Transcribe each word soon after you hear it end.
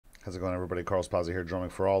How's it going, everybody? Carl's Pazzi here,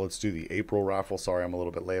 drumming for all. Let's do the April raffle. Sorry, I'm a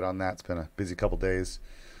little bit late on that. It's been a busy couple days.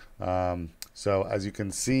 So as you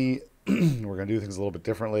can see, we're going to do things a little bit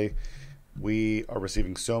differently. We are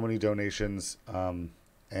receiving so many donations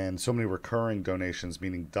and so many recurring donations,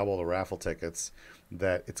 meaning double the raffle tickets,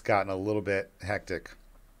 that it's gotten a little bit hectic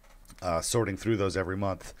sorting through those every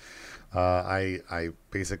month. I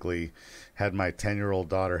basically had my 10-year-old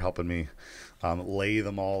daughter helping me lay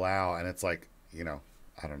them all out, and it's like,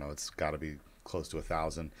 I don't know, it's got to be close to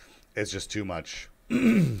 1,000. It's just too much.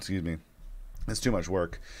 Excuse me. It's too much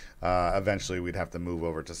work. Eventually, we'd have to move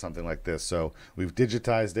over to something like this. So we've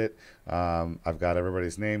digitized it. I've got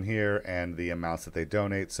everybody's name here and the amounts that they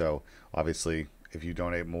donate. So obviously, if you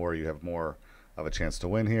donate more, you have more of a chance to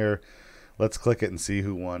win here. Let's click it and see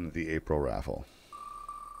who won the April raffle.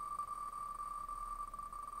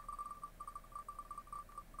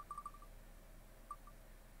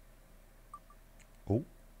 Oh,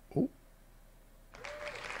 oh.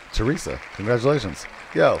 Teresa, congratulations.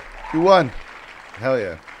 Yo, you won. Hell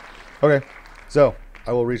yeah. Okay, so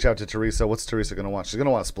I will reach out to Teresa. What's Teresa going to want? She's going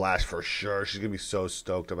to want a splash for sure. She's going to be so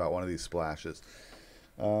stoked about one of these splashes.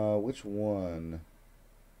 Which one?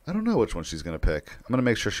 I don't know which one she's going to pick. I'm going to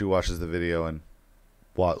make sure she watches the video and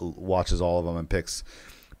watches all of them and picks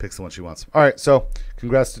the one she wants. All right, so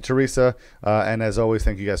congrats to Teresa. And as always,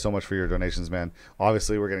 thank you guys so much for your donations, man.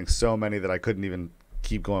 Obviously, we're getting so many that I couldn't even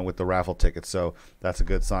keep going with the raffle tickets. So that's a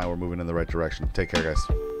good sign. We're moving in the right direction. Take care,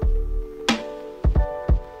 guys.